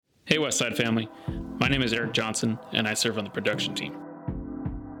Hey Westside family, my name is Eric Johnson and I serve on the production team.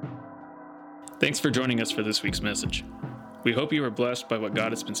 Thanks for joining us for this week's message. We hope you are blessed by what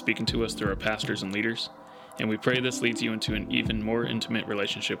God has been speaking to us through our pastors and leaders, and we pray this leads you into an even more intimate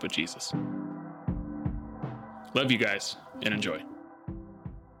relationship with Jesus. Love you guys and enjoy.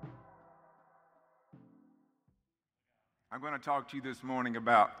 I'm going to talk to you this morning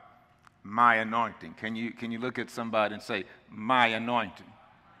about my anointing. Can you look at somebody and say, my anointing?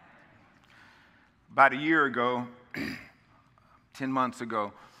 About a year ago, 10 months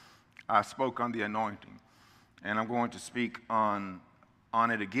ago, I spoke on the anointing. And I'm going to speak on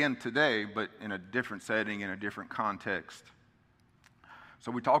it again today, but in a different setting, in a different context.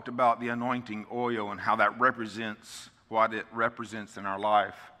 So we talked about the anointing oil and how that represents what it represents in our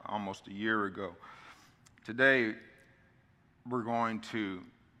life almost a year ago. Today, we're going to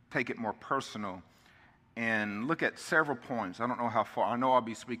take it more personal and look at several points. I don't know how far. I know I'll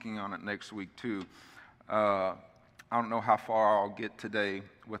be speaking on it next week too. I don't know how far I'll get today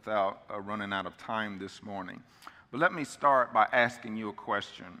without running out of time this morning. But let me start by asking you a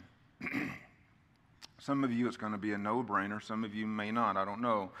question. Some of you, it's going to be a no-brainer. Some of you may not. I don't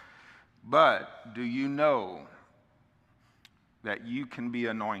know. But do you know that you can be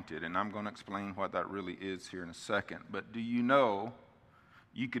anointed? And I'm going to explain what that really is here in a second. But do you know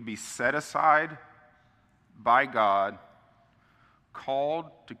you could be set aside by God, called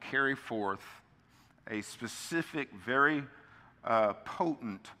to carry forth a specific, very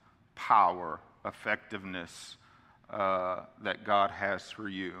potent power, effectiveness that God has for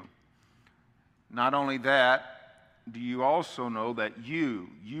you? Not only that, do you also know that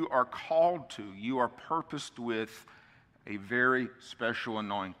you are called to, you are purposed with a very special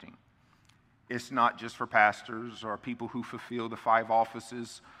anointing? It's not just for pastors or people who fulfill the 5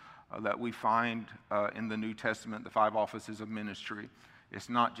 offices that we find in the New Testament, the 5 offices of ministry. It's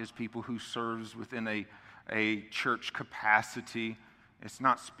not just people who serves within a church capacity. It's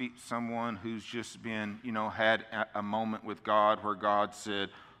not someone who's just been, had a moment with God where God said,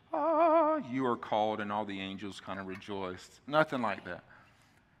 you are called, and all the angels kind of rejoiced. Nothing like that.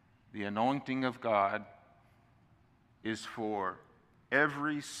 The anointing of God is for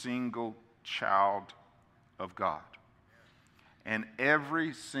every single child of God. And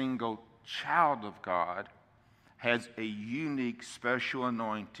every single child of God has a unique, special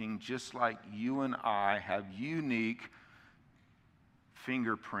anointing, just like you and I have unique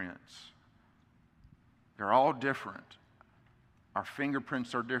fingerprints. They're all different. Our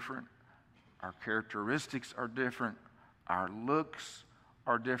fingerprints are different. Our characteristics are different. Our looks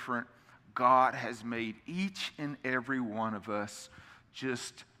are different. God has made each and every one of us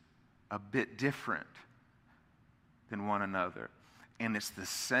just a bit different than one another. And it's the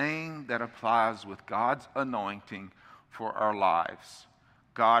same that applies with God's anointing for our lives.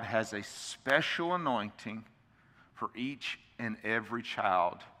 God has a special anointing for each and every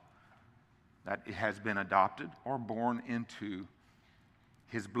child that has been adopted or born into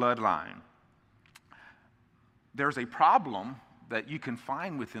his bloodline. There's a problem that you can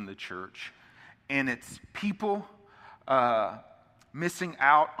find within the church, and it's people missing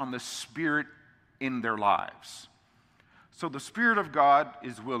out on the Spirit in their lives. So the Spirit of God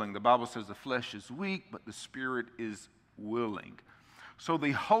is willing. The Bible says the flesh is weak, but the Spirit is willing. So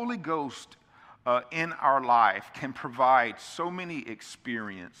the Holy Ghost in our life can provide so many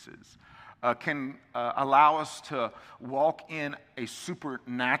experiences, can allow us to walk in a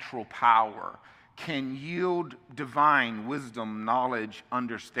supernatural power, can yield divine wisdom, knowledge,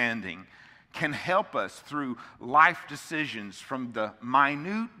 understanding, can help us through life decisions, from the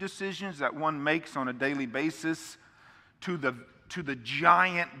minute decisions that one makes on a daily basis to the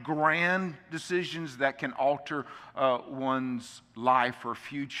giant, grand decisions that can alter one's life or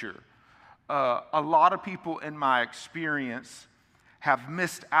future. A lot of people in my experience have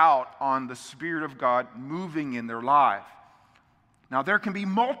missed out on the Spirit of God moving in their life. Now, there can be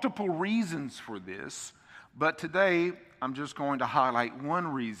multiple reasons for this, but today I'm just going to highlight one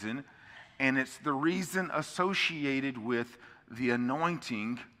reason, and it's the reason associated with the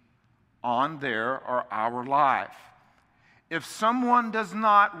anointing on their or our life. If someone does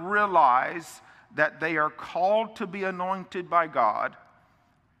not realize that they are called to be anointed by God,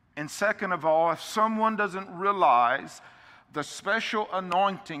 and second of all, if someone doesn't realize the special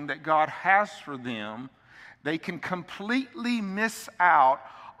anointing that God has for them, they can completely miss out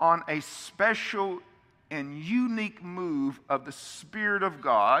on a special and unique move of the Spirit of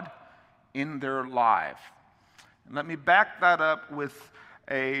God in their life. And let me back that up with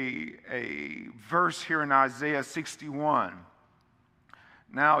a verse here in Isaiah 61.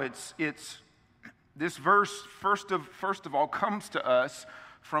 Now, it's this verse first of all comes to us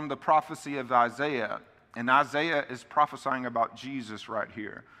from the prophecy of Isaiah. And Isaiah is prophesying about Jesus right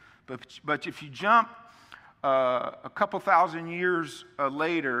here. But if you jump a couple thousand years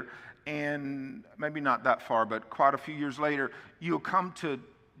later, and maybe not that far, but quite a few years later, you'll come to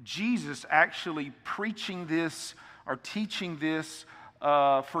Jesus actually preaching this or teaching this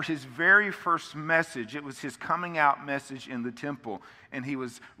for his very first message. It was his coming out message in the temple, and he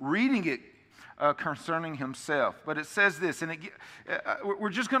was reading it concerning himself. But it says this, and we're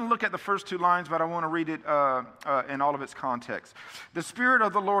just going to look at the first two lines, but I want to read it in all of its context. The Spirit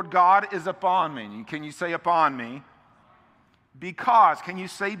of the Lord God is upon me. Can you say upon me? Because. Can you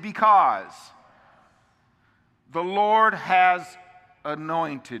say because? The Lord has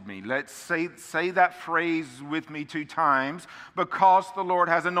anointed me. Let's say that phrase with me 2 times. Because the Lord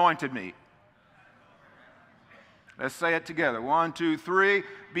has anointed me. Let's say it together. 1, 2, 3.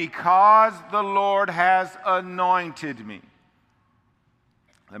 Because the Lord has anointed me.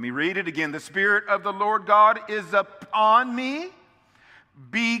 Let me read it again. The Spirit of the Lord God is upon me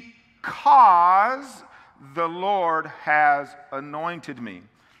because the Lord has anointed me.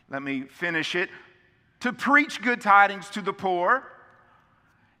 Let me finish it. To preach good tidings to the poor.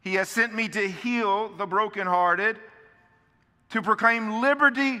 He has sent me to heal the brokenhearted, to proclaim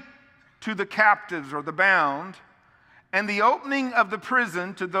liberty to the captives or the bound, and the opening of the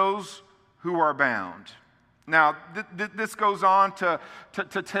prison to those who are bound. Now, this goes on to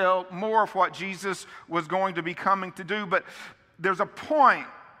tell more of what Jesus was going to be coming to do, but there's a point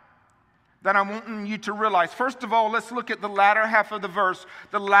that I'm wanting you to realize. First of all, let's look at the latter half of the verse.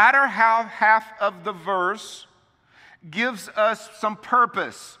 The latter half of the verse gives us some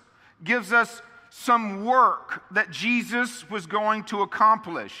purpose, gives us some work that Jesus was going to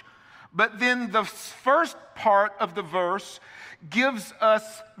accomplish. But then the first part of the verse gives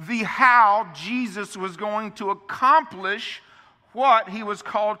us the how Jesus was going to accomplish what he was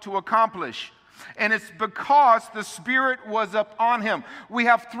called to accomplish. And it's because the Spirit was upon him. We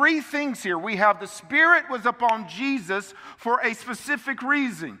have 3 things here. We have the Spirit was upon Jesus for a specific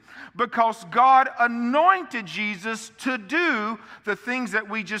reason. Because God anointed Jesus to do the things that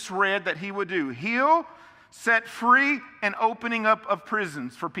we just read that he would do. Heal, set free, and opening up of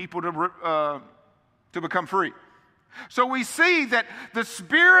prisons for people to become free. So we see that the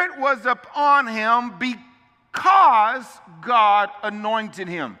Spirit was upon him because God anointed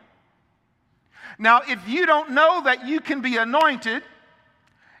him. Now, if you don't know that you can be anointed,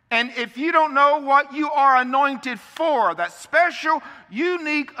 and if you don't know what you are anointed for, that special,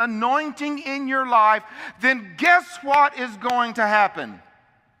 unique anointing in your life, then guess what is going to happen?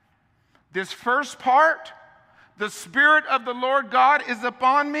 This first part, the Spirit of the Lord God is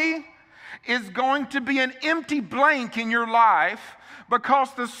upon me, is going to be an empty blank in your life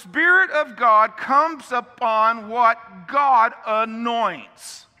because the Spirit of God comes upon what God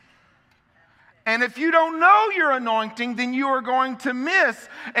anoints. And if you don't know your anointing, then you are going to miss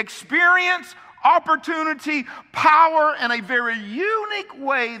experience, opportunity, power, and a very unique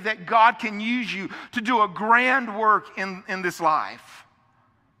way that God can use you to do a grand work in this life.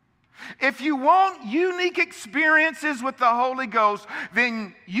 If you want unique experiences with the Holy Ghost,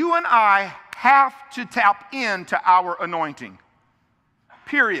 then you and I have to tap into our anointing.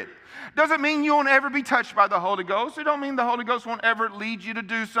 Period. Doesn't mean you won't ever be touched by the Holy Ghost. It don't mean the Holy Ghost won't ever lead you to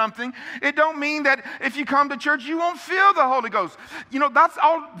do something. It don't mean that if you come to church, you won't feel the Holy Ghost. You know, that's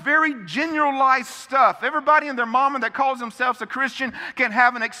all very generalized stuff. Everybody and their mama that calls themselves a Christian can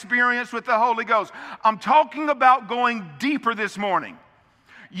have an experience with the Holy Ghost. I'm talking about going deeper this morning.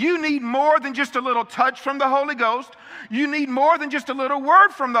 You need more than just a little touch from the Holy Ghost. You need more than just a little word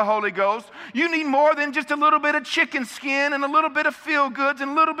from the Holy Ghost. You need more than just a little bit of chicken skin and a little bit of feel goods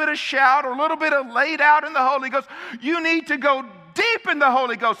and a little bit of shout or a little bit of laid out in the Holy Ghost. You need to go deep in the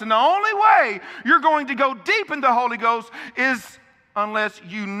Holy Ghost. And the only way you're going to go deep in the Holy Ghost is unless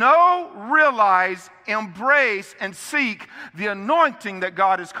you know, realize, embrace, and seek the anointing that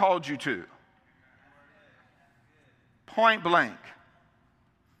God has called you to. Point blank.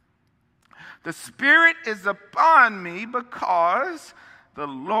 The Spirit is upon me because the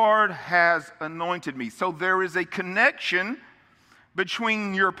Lord has anointed me. So there is a connection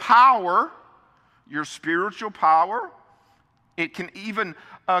between your power, your spiritual power. It can even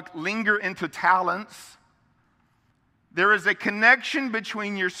linger into talents. There is a connection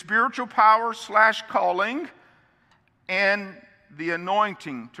between your spiritual power / calling and the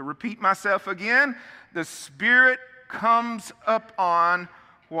anointing. To repeat myself again, the Spirit comes upon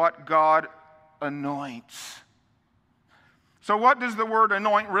what God anoints. So what does the word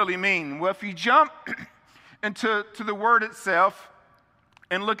anoint really mean? Well, if you jump into the word itself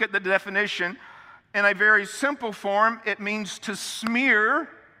and look at the definition, in a very simple form, it means to smear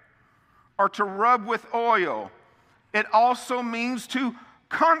or to rub with oil. It also means to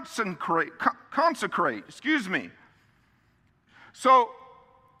consecrate. So,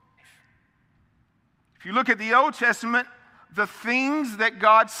 if you look at the Old Testament, the things that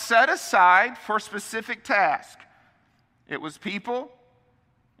God set aside for a specific task, it was people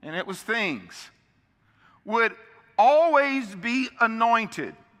and it was things, would always be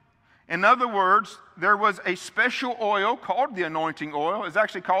anointed. In other words, there was a special oil called the anointing oil. It's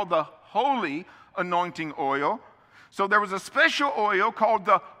actually called the holy anointing oil. So there was a special oil called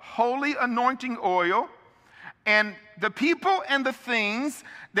the holy anointing oil. And the people and the things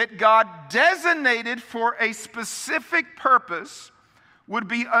that God designated for a specific purpose would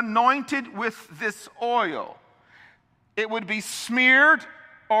be anointed with this oil. It would be smeared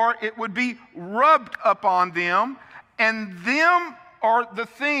or it would be rubbed upon them, and them or the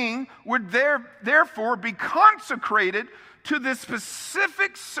thing would therefore be consecrated to this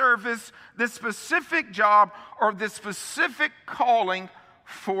specific service, this specific job, or this specific calling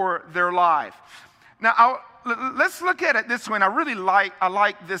for their life. Now, let's look at it this way, and I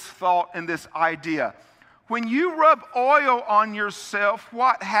like this thought and this idea. When you rub oil on yourself,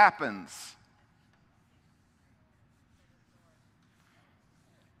 what happens?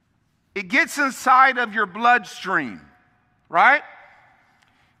 It gets inside of your bloodstream, right?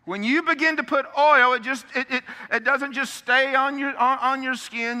 When you begin to put oil, it doesn't just stay on your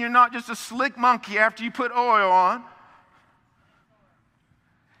skin. You're not just a slick monkey after you put oil on.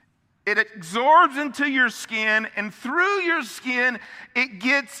 It absorbs into your skin, and through your skin, it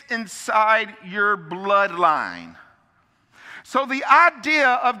gets inside your bloodline. So the idea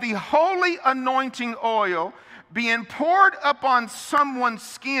of the holy anointing oil being poured upon someone's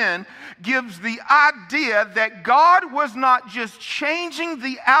skin gives the idea that God was not just changing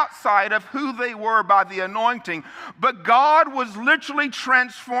the outside of who they were by the anointing, but God was literally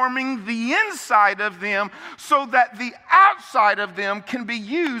transforming the inside of them so that the outside of them can be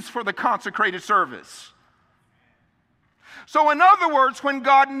used for the consecrated service. So in other words, when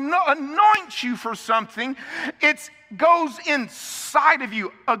God anoints you for something, it goes inside of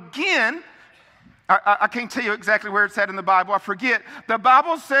you. Again, I can't tell you exactly where it's at in the Bible. I forget. The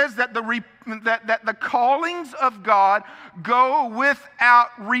Bible says that the callings of God go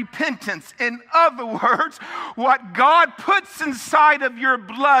without repentance. In other words, what God puts inside of your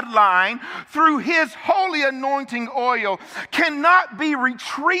bloodline through His holy anointing oil cannot be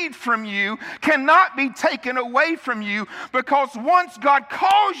retrieved from you, cannot be taken away from you, because once God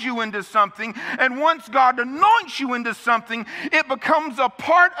calls you into something and once God anoints you into something, it becomes a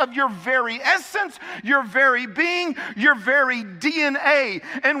part of your very essence, your very being, your very DNA.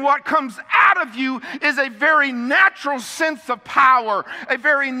 And what comes out of you is a very natural sense of power, a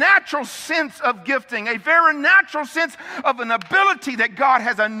very natural sense of gifting, a very natural sense of an ability that God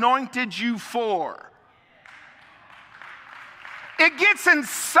has anointed you for. It gets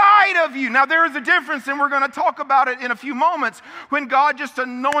inside of you. Now, there is a difference, and we're going to talk about it in a few moments, when God just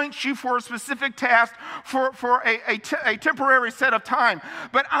anoints you for a specific task for a temporary set of time.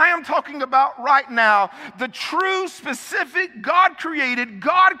 But I am talking about right now the true, specific, God-created,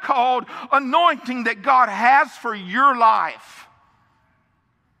 God-called anointing that God has for your life.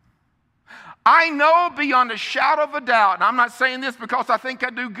 I know beyond a shadow of a doubt, and I'm not saying this because I think I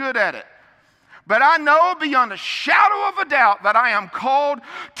do good at it, but I know beyond a shadow of a doubt that I am called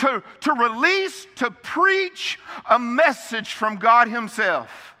to release, to preach a message from God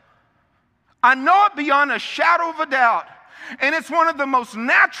Himself. I know it beyond a shadow of a doubt. And it's one of the most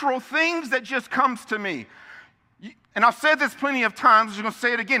natural things that just comes to me. And I've said this plenty of times, I'm just going to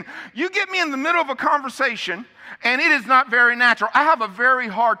say it again. You get me in the middle of a conversation, and it is not very natural. I have a very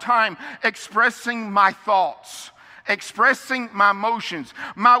hard time expressing my thoughts, expressing my emotions.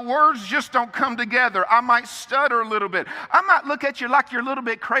 My words just don't come together. I might stutter a little bit. I might look at you like you're a little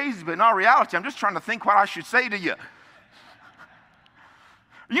bit crazy, but in all reality, I'm just trying to think what I should say to you.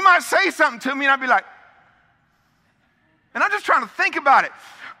 You might say something to me, and I'd be like, and I'm just trying to think about it.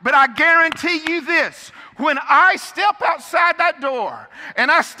 But I guarantee you this, when I step outside that door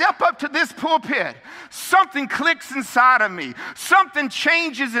and I step up to this pulpit, something clicks inside of me. Something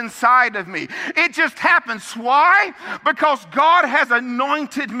changes inside of me. It just happens. Why? Because God has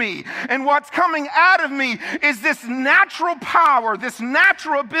anointed me. And what's coming out of me is this natural power, this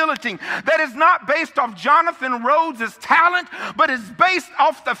natural ability that is not based off Jonathan Rhodes' talent, but is based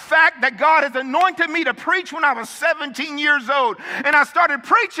off the fact that God has anointed me to preach when I was 17 years old. And I started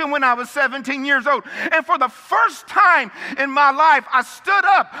preaching when I was 17 years old. And for the first time in my life, I stood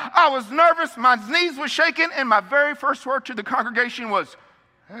up. I was nervous. My knees were shaking. And my very first word to the congregation was,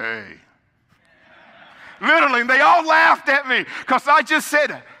 "Hey." Literally, they all laughed at me because I just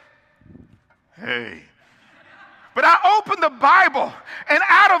said, hey. But I opened the Bible, and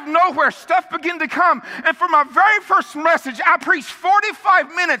out of nowhere, stuff began to come. And for my very first message, I preached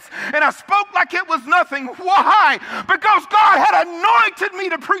 45 minutes, and I spoke like it was nothing. Why? Because God had anointed me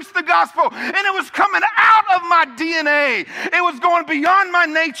to preach the gospel, and it was coming out of my DNA. It was going beyond my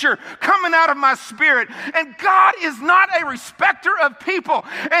nature, coming out of my spirit. And God is not a respecter of people,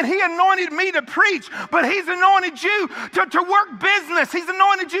 and He anointed me to preach, but He's anointed you to work business. He's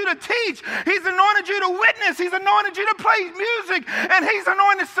anointed you to teach. He's anointed you to witness. He's anointed you to play music, and He's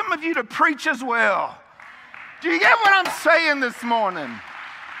anointed some of you to preach as well. Do you get what I'm saying this morning?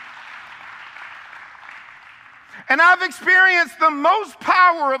 And I've experienced the most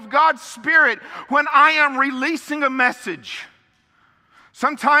power of God's Spirit when I am releasing a message.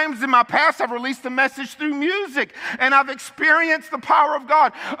 Sometimes in my past, I've released a message through music, and I've experienced the power of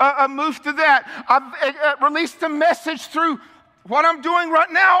God. Move to that. I've released a message through what I'm doing right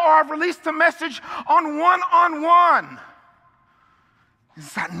now, or I've released a message on one-on-one.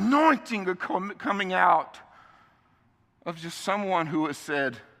 It's that anointing coming out of just someone who has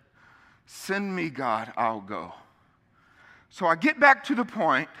said, send me, God, I'll go. So I get back to the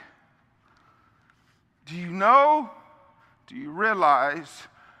point. Do you know, do you realize,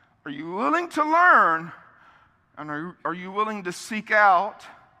 are you willing to learn, and are you willing to seek out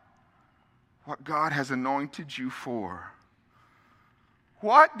what God has anointed you for?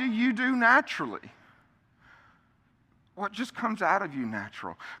 What do you do naturally? What just comes out of you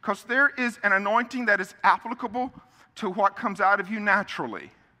natural? Because there is an anointing that is applicable to what comes out of you naturally.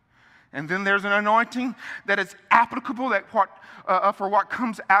 And then there's an anointing that is applicable for what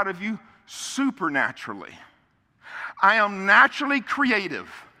comes out of you supernaturally. I am naturally creative.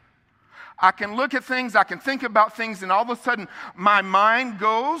 I can look at things, I can think about things, and all of a sudden my mind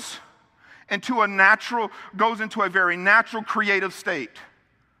goes into a very natural creative state.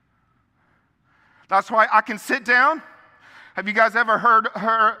 That's why I can sit down. Have you guys ever heard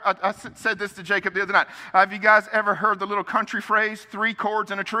her? I said this to Jacob the other night. Have you guys ever heard the little country phrase, 3 chords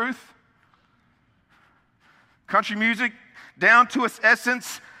and a truth? Country music, down to its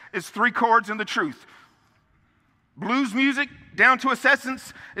essence, is 3 chords and the truth. Blues music, down to its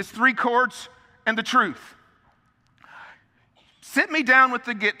essence, is 3 chords and the truth. Sit me down with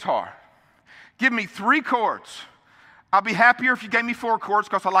the guitar. Give me 3 chords. I'll be happier if you gave me 4 chords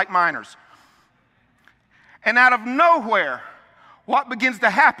because I like minors. And out of nowhere, what begins to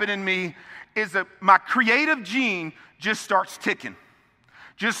happen in me is that my creative gene just starts ticking,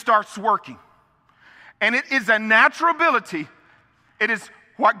 just starts working. And it is a natural ability. It is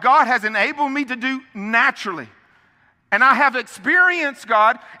what God has enabled me to do naturally. And I have experienced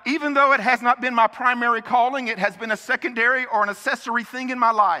God, even though it has not been my primary calling, it has been a secondary or an accessory thing in my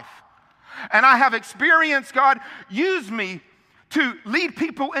life. And I have experienced God use me to lead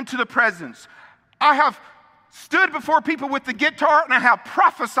people into the presence. I have stood before people with the guitar, and I have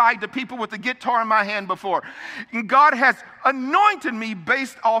prophesied to people with the guitar in my hand before. And God has anointed me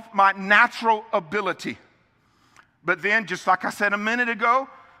based off my natural ability. But then, just like I said a minute ago,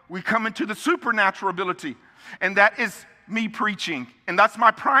 we come into the supernatural ability, and that is me preaching, and that's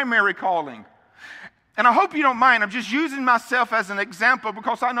my primary calling. And I hope you don't mind, I'm just using myself as an example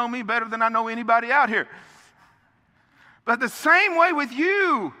because I know me better than I know anybody out here. But the same way with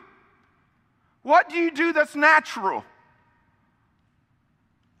you. What do you do that's natural?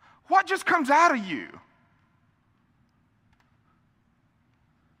 What just comes out of you?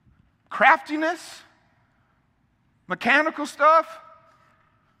 Craftiness? Mechanical stuff?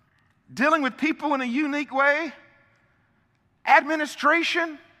 Dealing with people in a unique way?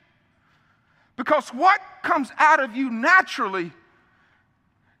 Administration? Because what comes out of you naturally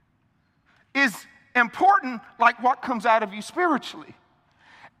is important like what comes out of you spiritually.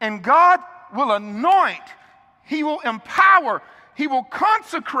 And God will anoint, He will empower, He will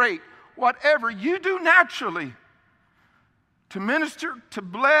consecrate whatever you do naturally to minister, to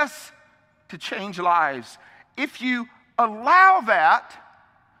bless, to change lives. If you allow that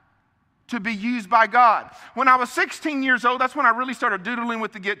to be used by God. When I was 16 years old, that's when I really started doodling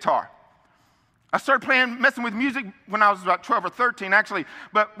with the guitar. I started messing with music when I was about 12 or 13, actually.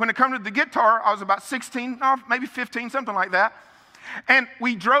 But when it comes to the guitar, I was about 16, maybe 15, something like that. And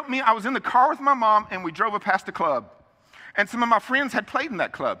I was in the car with my mom, and we drove past the club. And some of my friends had played in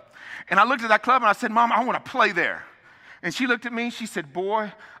that club. And I looked at that club, and I said, Mom, I want to play there. And she looked at me, and she said,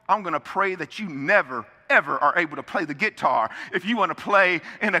 boy, I'm going to pray that you never, ever are able to play the guitar if you want to play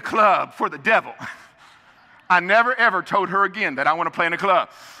in a club for the devil. I never, ever told her again that I want to play in a club.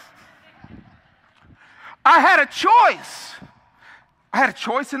 I had a choice. I had a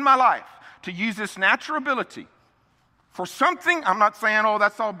choice in my life to use this natural ability for something. I'm not saying, oh,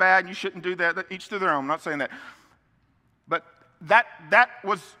 that's all bad, you shouldn't do that. Each to their own. I'm not saying that. But that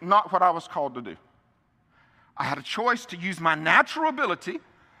was not what I was called to do. I had a choice to use my natural ability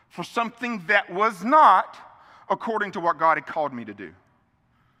for something that was not according to what God had called me to do.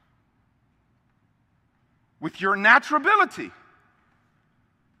 With your natural ability,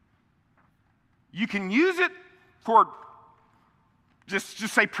 you can use it for just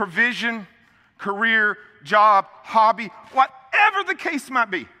say provision, career, job, hobby, whatever the case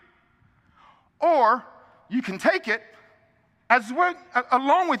might be. Or you can take it as well,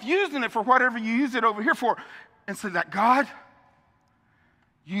 along with using it for whatever you use it over here for, and say that, God,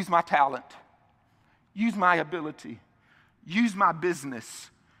 use my talent, use my ability, use my business,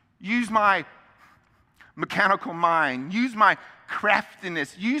 use my mechanical mind, use my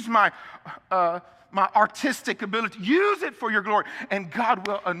craftiness, use my artistic ability, use it for your glory, and God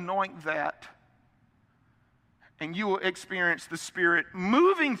will anoint that. And you will experience the Spirit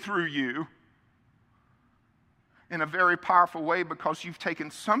moving through you in a very powerful way, because you've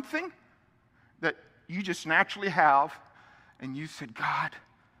taken something that you just naturally have and you said, God,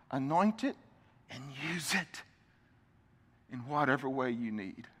 anoint it and use it in whatever way you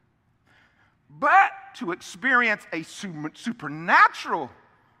need. But to experience a supernatural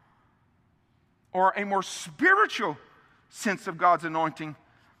or a more spiritual sense of God's anointing,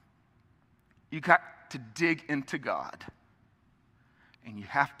 you got to dig into God. And you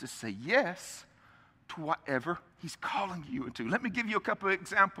have to say yes to whatever He's calling you into. Let me give you a couple of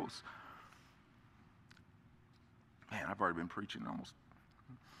examples. Man, I've already been preaching almost.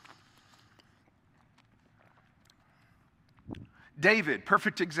 David,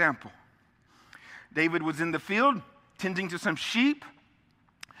 perfect example. David was in the field tending to some sheep.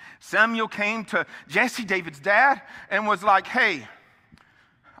 Samuel came to Jesse, David's dad, and was like, hey,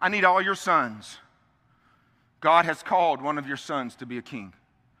 I need all your sons. God has called one of your sons to be a king,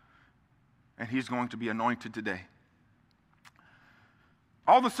 and he's going to be anointed today.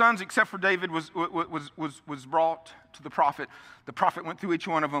 All the sons except for David was brought to the prophet. The prophet went through each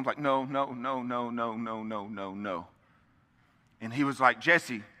one of them like, no. And he was like,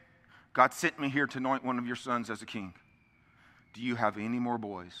 Jesse, God sent me here to anoint one of your sons as a king. Do you have any more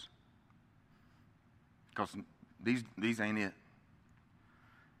boys? Because these ain't it.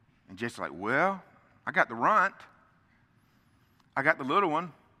 And Jesse's like, well, I got the runt. I got the little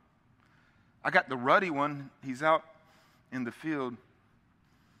one. I got the ruddy one. He's out in the field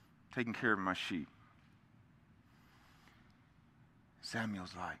taking care of my sheep.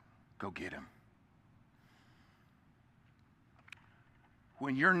 Samuel's like, go get him.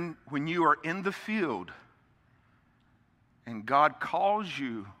 When you are in the field and God calls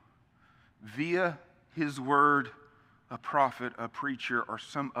you via His word, a prophet, a preacher, or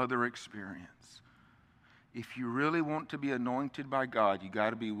some other experience, if you really want to be anointed by God, you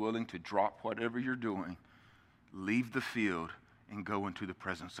got to be willing to drop whatever you're doing, leave the field, and go into the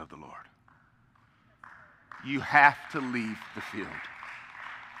presence of the Lord. You have to leave the field.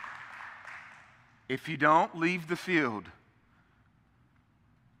 If you don't leave the field,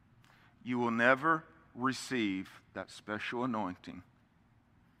 you will never receive that special anointing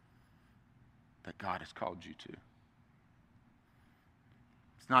that God has called you to.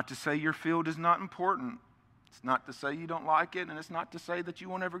 It's not to say your field is not important. It's not to say you don't like it, and it's not to say that you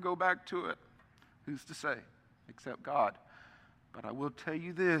won't ever go back to it. Who's to say? Except God. But I will tell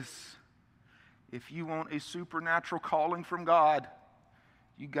you this. If you want a supernatural calling from God,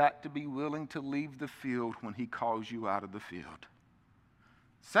 you got to be willing to leave the field when He calls you out of the field.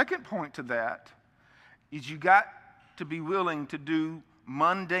 Second point to that is you got to be willing to do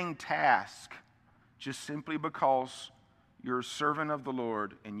mundane tasks just simply because you're a servant of the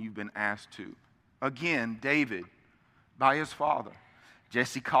Lord and you've been asked to. Again, David, by his father,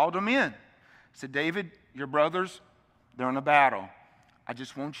 Jesse called him in. Said, David, your brothers, they're in a battle. I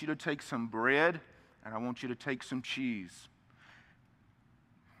just want you to take some bread and I want you to take some cheese.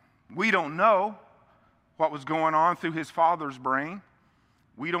 We don't know what was going on through his father's brain.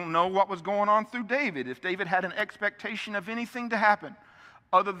 We don't know what was going on through David, if David had an expectation of anything to happen,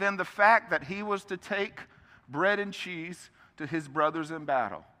 other than the fact that he was to take bread and cheese to his brothers in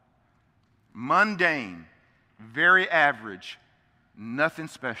battle. Mundane, very average, nothing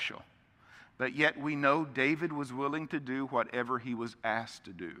special. But yet we know David was willing to do whatever he was asked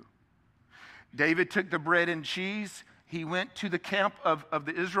to do. David took the bread and cheese. He went to the camp of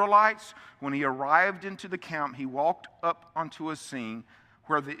the Israelites. When he arrived into the camp, he walked up onto a scene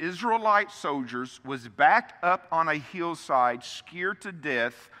where the Israelite soldiers was backed up on a hillside, scared to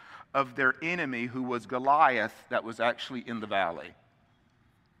death of their enemy, who was Goliath, that was actually in the valley.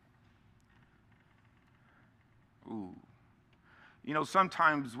 Ooh. You know,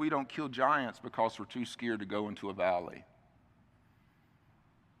 sometimes we don't kill giants because we're too scared to go into a valley.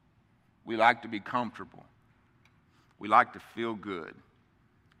 We like to be comfortable. We like to feel good.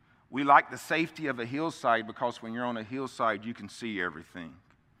 We like the safety of a hillside because when you're on a hillside, you can see everything.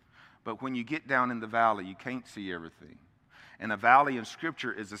 But when you get down in the valley, you can't see everything. And a valley in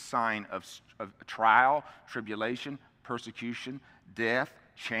Scripture is a sign of trial, tribulation, persecution, death,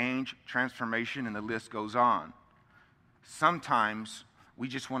 change, transformation, and the list goes on. Sometimes we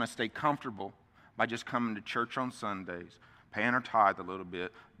just want to stay comfortable by just coming to church on Sundays, paying our tithe a little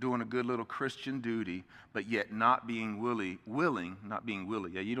bit, doing a good little Christian duty, but yet not being willing.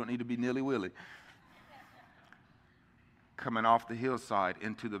 Yeah, you don't need to be nilly-willy. Coming off the hillside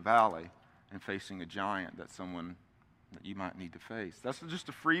into the valley and facing a giant that you might need to face. That's just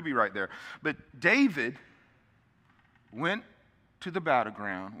a freebie right there. But David went to the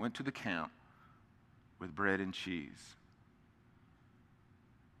battleground, went to the camp with bread and cheese.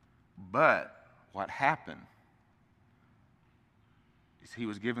 But what happened is he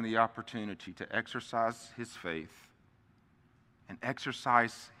was given the opportunity to exercise his faith and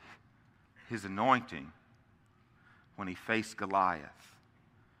exercise his anointing when he faced Goliath,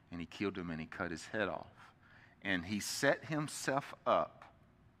 and he killed him and he cut his head off. And he set himself up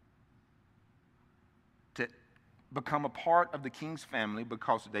to become a part of the king's family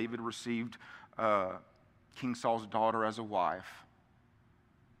because David received King Saul's daughter as a wife.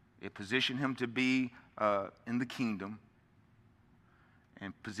 It positioned him to be in the kingdom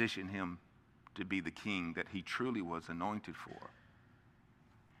and positioned him to be the king that he truly was anointed for.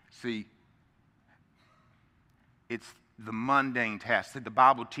 See, it's the mundane task that the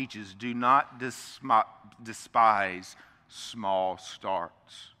Bible teaches. Do not despise small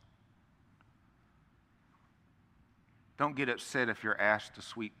starts. Don't get upset if you're asked to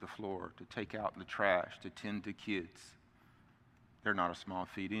sweep the floor, to take out the trash, to tend to kids. They're not a small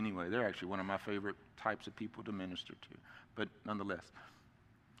feat anyway. They're actually one of my favorite types of people to minister to. But nonetheless,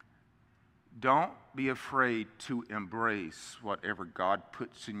 don't be afraid to embrace whatever God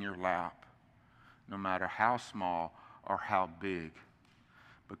puts in your lap, no matter how small or how big.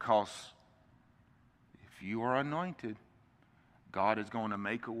 Because if you are anointed, God is going to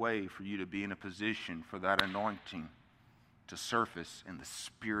make a way for you to be in a position for that anointing to surface and the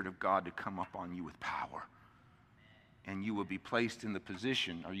Spirit of God to come up on you with power. And you will be placed in the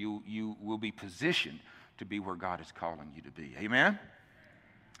position, or you will be positioned to be where God is calling you to be. Amen?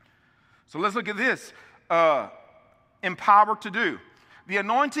 So let's look at this. Empowered to do. The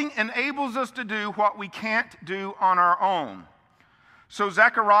anointing enables us to do what we can't do on our own. So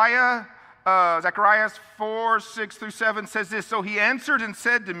Zechariah 4:6-7 says this. So he answered and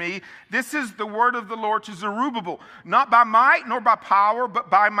said to me, this is the word of the Lord to Zerubbabel. Not by might nor by power,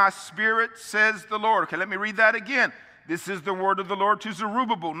 but by my Spirit, says the Lord. Okay, let me read that again. This is the word of the Lord to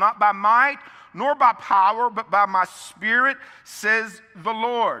Zerubbabel. Not by might nor by power, but by my Spirit, says the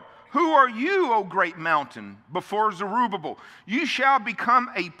Lord. Who are you, O great mountain, before Zerubbabel? You shall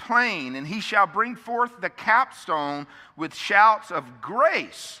become a plain, and he shall bring forth the capstone with shouts of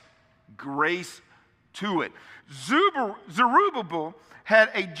grace. Grace to it. Zerubbabel had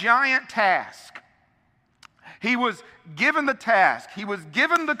a giant task. He was given the task. He was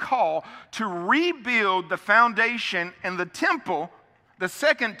given the call to rebuild the foundation and the temple, the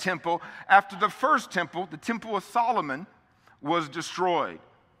second temple, after the first temple, the Temple of Solomon, was destroyed.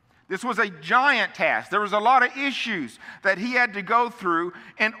 This was a giant task. There was a lot of issues that he had to go through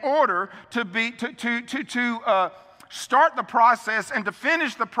in order to start the process and to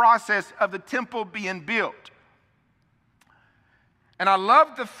finish the process of the temple being built. And I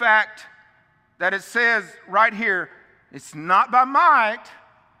love the fact that it says right here, it's not by might,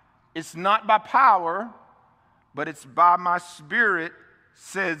 it's not by power, but it's by my Spirit,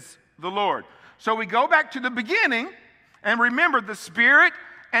 says the Lord. So we go back to the beginning and remember the Spirit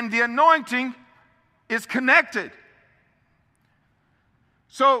and the anointing is connected.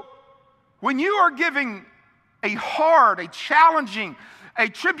 So when you are giving a hard, a challenging, a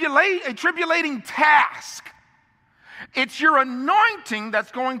tribulating task, it's your anointing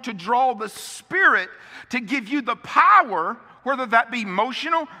that's going to draw the Spirit to give you the power, whether that be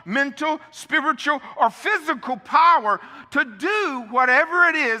emotional, mental, spiritual, or physical power, to do whatever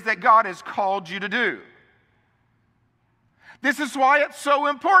it is that God has called you to do. This is why it's so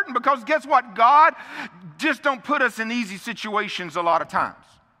important, because guess what? God just don't put us in easy situations a lot of times.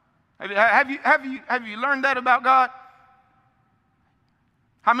 Have you learned that about God?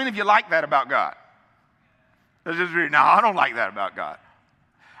 How many of you like that about God? No, I don't like that about God.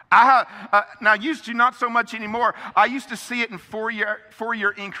 Now, used to, not so much anymore. I used to see it in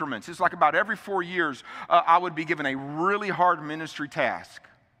four-year increments. It's like about every 4 years, I would be given a really hard ministry task.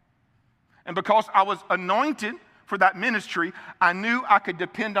 And because I was anointed for that ministry, I knew I could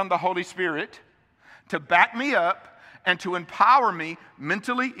depend on the Holy Spirit to back me up and to empower me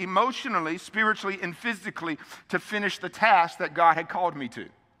mentally, emotionally, spiritually, and physically to finish the task that God had called me to.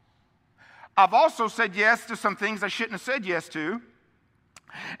 I've also said yes to some things I shouldn't have said yes to.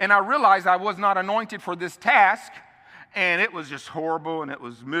 And I realized I was not anointed for this task, and it was just horrible, and it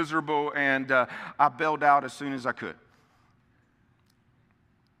was miserable, and I bailed out as soon as I could.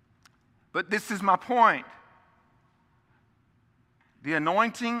 But this is my point. The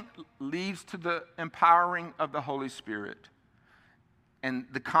anointing leads to the empowering of the Holy Spirit. And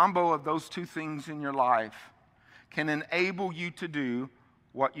the combo of those two things in your life can enable you to do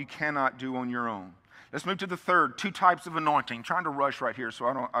what you cannot do on your own. Let's move to the third, two types of anointing. I'm trying to rush right here so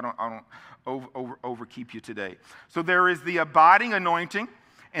I don't overkeep you today. So there is the abiding anointing,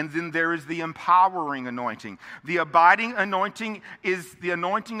 and then there is the empowering anointing. The abiding anointing is the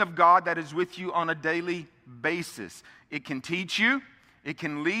anointing of God that is with you on a daily basis. It can teach you, it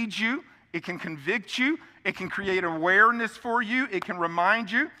can lead you, it can convict you, it can create awareness for you, it can remind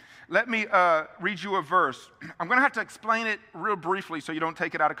you. Let me read you a verse. I'm going to have to explain it real briefly so you don't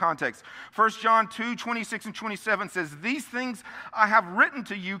take it out of context. 1 John 2:26 and 27 says, "These things I have written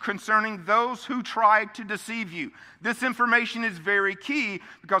to you concerning those who try to deceive you." This information is very key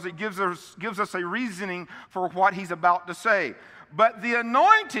because it gives us a reasoning for what he's about to say. "But the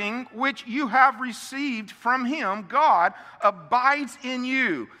anointing which you have received from him, God, abides in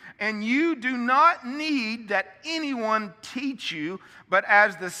you. And you do not need that anyone teach you, but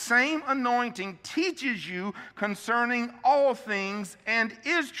as the same anointing teaches you concerning all things and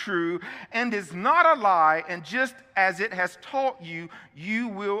is true and is not a lie, and just as it has taught you, you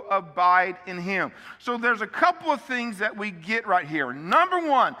will abide in him." So there's a couple of things that we get right here. Number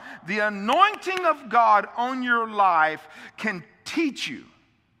one, the anointing of God on your life can teach you,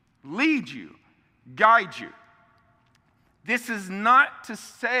 lead you, guide you. This is not to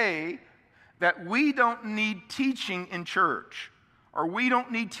say that we don't need teaching in church, or we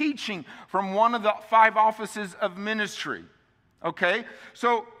don't need teaching from one of the 5 offices of ministry. Okay?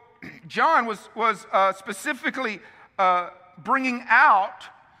 So John was specifically bringing out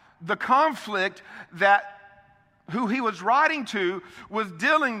the conflict that who he was writing to was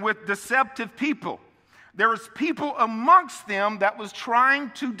dealing with deceptive people. There was people amongst them that was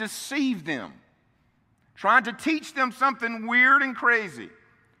trying to deceive them, trying to teach them something weird and crazy.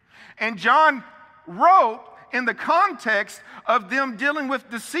 And John wrote in the context of them dealing with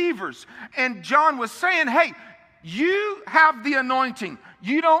deceivers. And John was saying, hey, you have the anointing.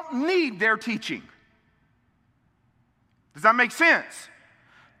 You don't need their teaching. Does that make sense?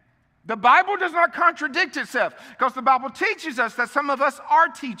 The Bible does not contradict itself, because the Bible teaches us that some of us are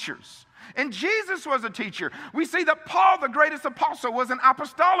teachers. And Jesus was a teacher. We see that Paul, the greatest apostle, was an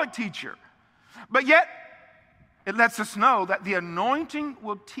apostolic teacher. But yet, it lets us know that the anointing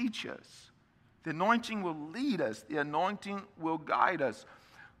will teach us. The anointing will lead us. The anointing will guide us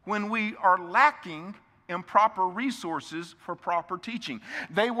when we are lacking in proper resources for proper teaching.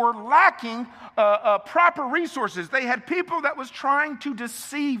 They were lacking proper resources. They had people that was trying to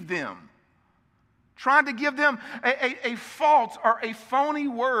deceive them, trying to give them a false or a phony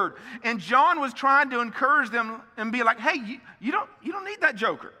word. And John was trying to encourage them and be like, hey, you don't need that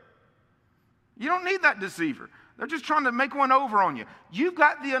joker. You don't need that deceiver. They're just trying to make one over on you. You've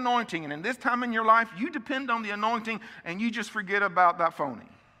got the anointing, and in this time in your life, you depend on the anointing, and you just forget about that phony.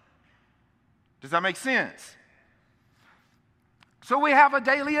 Does that make sense? So we have a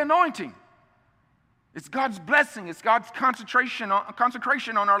daily anointing. It's God's blessing. It's God's consecration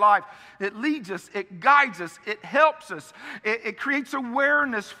on our life. It leads us. It guides us. It helps us. It creates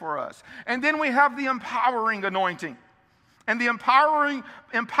awareness for us. And then we have the empowering anointing. And the empowering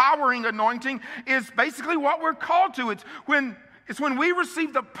anointing is basically what we're called to. It's when we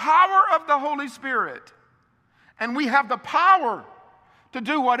receive the power of the Holy Spirit, and we have the power to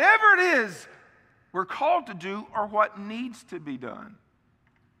do whatever it is we're called to do or what needs to be done.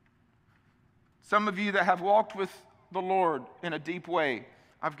 Some of you that have walked with the Lord in a deep way,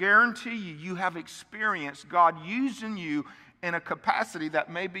 I guarantee you have experienced God using you in a capacity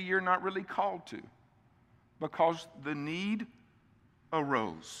that maybe you're not really called to, because the need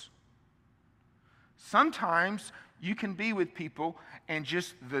arose. Sometimes you can be with people and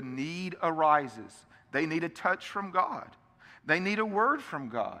just the need arises. They need a touch from God. They need a word from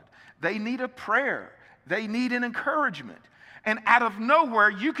God. They need a prayer. They need an encouragement. And out of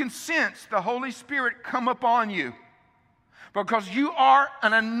nowhere, you can sense the Holy Spirit come upon you. Because you are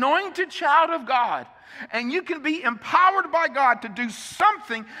an anointed child of God, and you can be empowered by God to do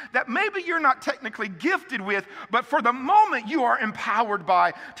something that maybe you're not technically gifted with, but for the moment you are empowered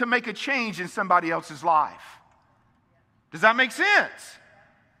by to make a change in somebody else's life. Does that make sense?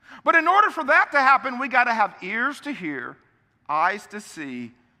 But in order for that to happen, we got to have ears to hear, eyes to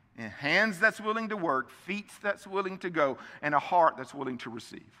see, and hands that's willing to work, feet that's willing to go, and a heart that's willing to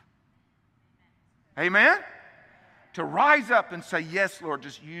receive. Amen? To rise up and say, yes, Lord,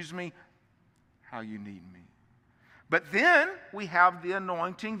 just use me how you need me. But then we have the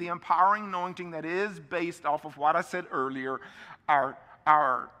anointing, the empowering anointing that is based off of what I said earlier,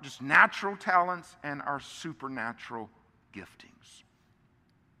 our just natural talents and our supernatural giftings.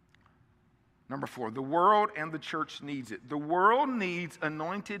 Number 4, the world and the church needs it. The world needs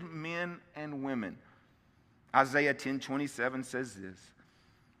anointed men and women. Isaiah 10:27 says this,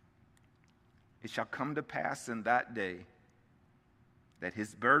 it shall come to pass in that day that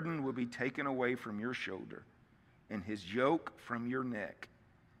his burden will be taken away from your shoulder and his yoke from your neck,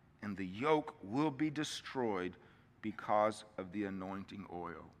 and the yoke will be destroyed because of the anointing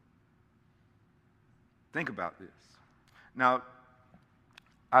oil. Think about this. Now,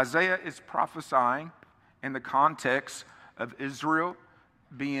 Isaiah is prophesying in the context of Israel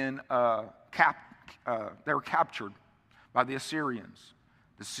being they were captured by the Assyrians.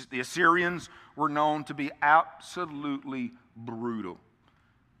 The Assyrians were known to be absolutely brutal.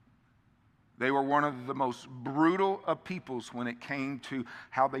 They were one of the most brutal of peoples when it came to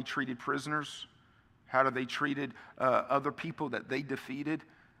how they treated prisoners, how they treated other people that they defeated.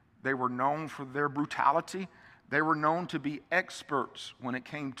 They were known for their brutality. They were known to be experts when it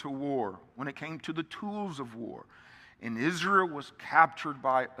came to war, when it came to the tools of war. And Israel was captured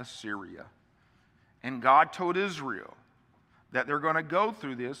by Assyria. And God told Israel that they're going to go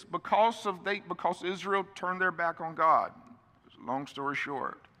through this because Israel turned their back on God. Long story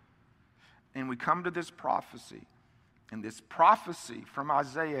short. And we come to this prophecy. And this prophecy from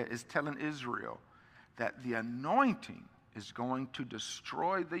Isaiah is telling Israel that the anointing is going to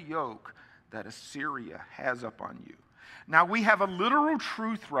destroy the yoke that Assyria has upon you. Now, we have a literal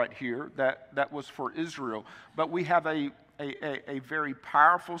truth right here that was for Israel, but we have a very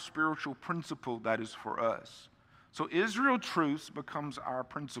powerful spiritual principle that is for us. So Israel truths becomes our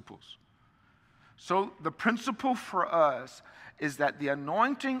principles. So the principle for us is that the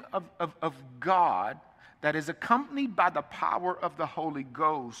anointing of God that is accompanied by the power of the Holy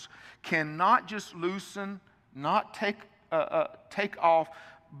Ghost cannot just loosen, not take off,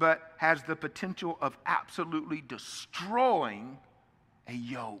 but has the potential of absolutely destroying a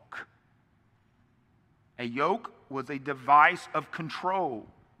yoke. A yoke was a device of control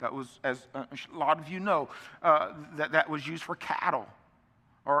that was, as a lot of you know, that was used for cattle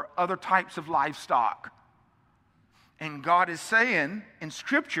or other types of livestock. And God is saying in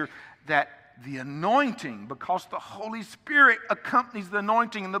Scripture that the anointing, because the Holy Spirit accompanies the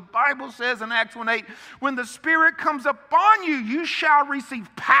anointing. And the Bible says in Acts 1:8, when the Spirit comes upon you, you shall receive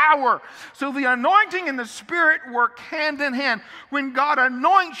power. So the anointing and the Spirit work hand in hand. When God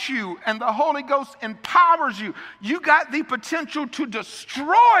anoints you and the Holy Ghost empowers you, you got the potential to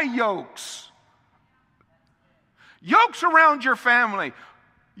destroy yokes. Yokes around your family,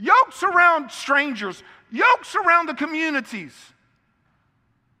 yokes around strangers, yokes around the communities.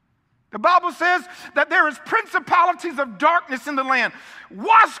 The Bible says that there is principalities of darkness in the land.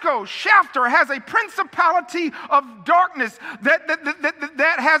 Wasco, Shafter has a principality of darkness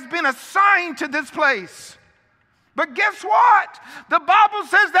that has been assigned to this place. But guess what? The Bible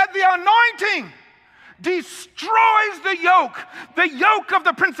says that the anointing destroys the yoke of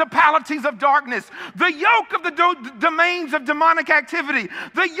the principalities of darkness, the yoke of the domains of demonic activity,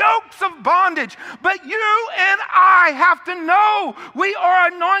 the yokes of bondage. But you and I have to know we are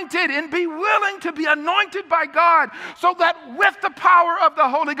anointed and be willing to be anointed by God so that with the power of the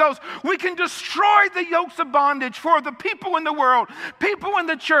Holy Ghost, we can destroy the yokes of bondage for the people in the world, people in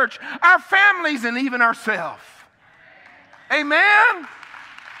the church, our families, and even ourselves. Amen?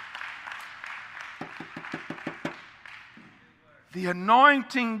 The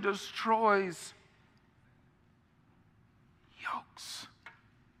anointing destroys yokes.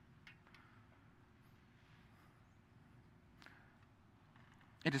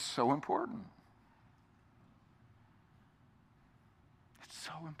 It is so important. It's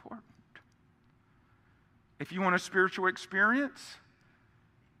so important. If you want a spiritual experience,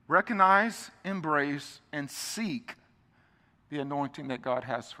 recognize, embrace, and seek the anointing that God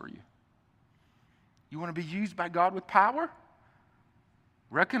has for you. You want to be used by God with power?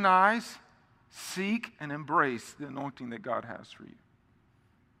 Recognize, seek, and embrace the anointing that God has for you.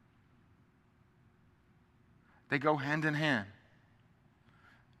 They go hand in hand.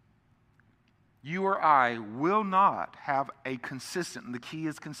 You or I will not have a consistent, and the key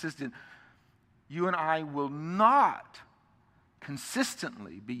is consistent. You and I will not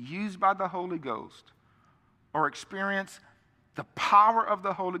consistently be used by the Holy Ghost or experience the power of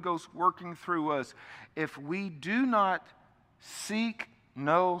the Holy Ghost working through us if we do not seek,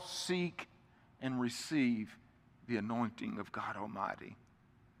 and receive the anointing of God Almighty.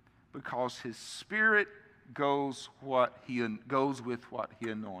 Because His Spirit goes with what He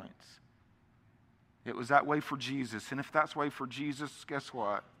anoints. It was that way for Jesus. And if that's the way for Jesus, guess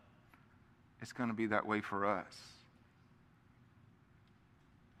what? It's going to be that way for us.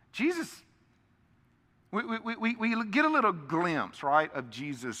 Jesus, we get a little glimpse, right, of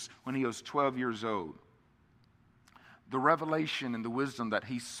Jesus when He was 12 years old. The revelation and the wisdom that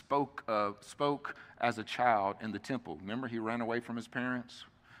He spoke as a child in the temple. Remember, He ran away from His parents.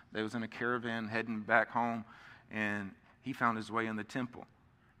 They was in a caravan heading back home, and He found His way in the temple.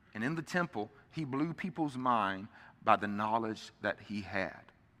 And in the temple, He blew people's mind by the knowledge that He had.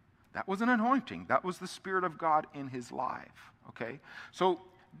 That was an anointing. That was the Spirit of God in His life. Okay? So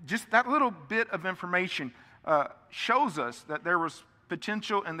just that little bit of information shows us that there was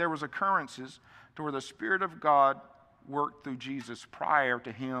potential and there was occurrences to where the Spirit of God worked through Jesus prior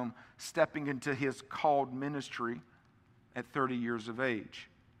to Him stepping into His called ministry at 30 years of age.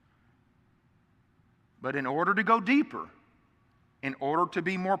 But in order to go deeper, in order to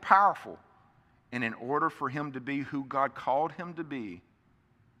be more powerful, and in order for Him to be who God called Him to be,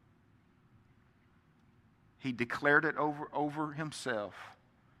 He declared it over Himself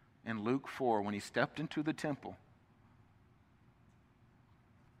in Luke 4 when He stepped into the temple.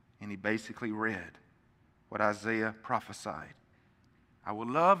 And He basically read what Isaiah prophesied. I would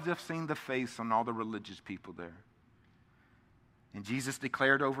love to have seen the face on all the religious people there. And Jesus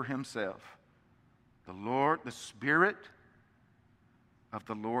declared over Himself, the Spirit of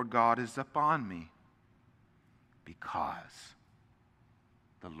the Lord God is upon me, because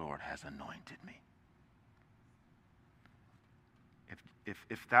the Lord has anointed me.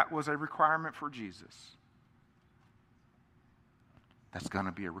 If that was a requirement for Jesus, that's going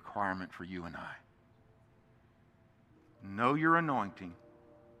to be a requirement for you and I. Know your anointing.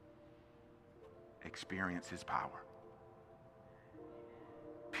 Experience His power.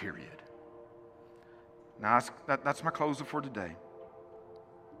 Period. Now, that's my closer for today.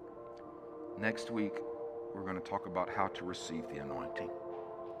 Next week, we're going to talk about how to receive the anointing.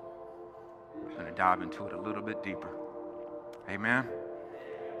 We're going to dive into it a little bit deeper. Amen?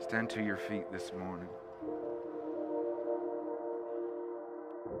 Stand to your feet this morning.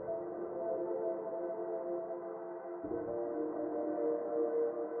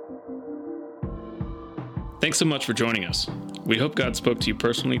 Thanks so much for joining us. We hope God spoke to you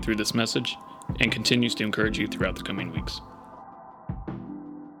personally through this message and continues to encourage you throughout the coming weeks.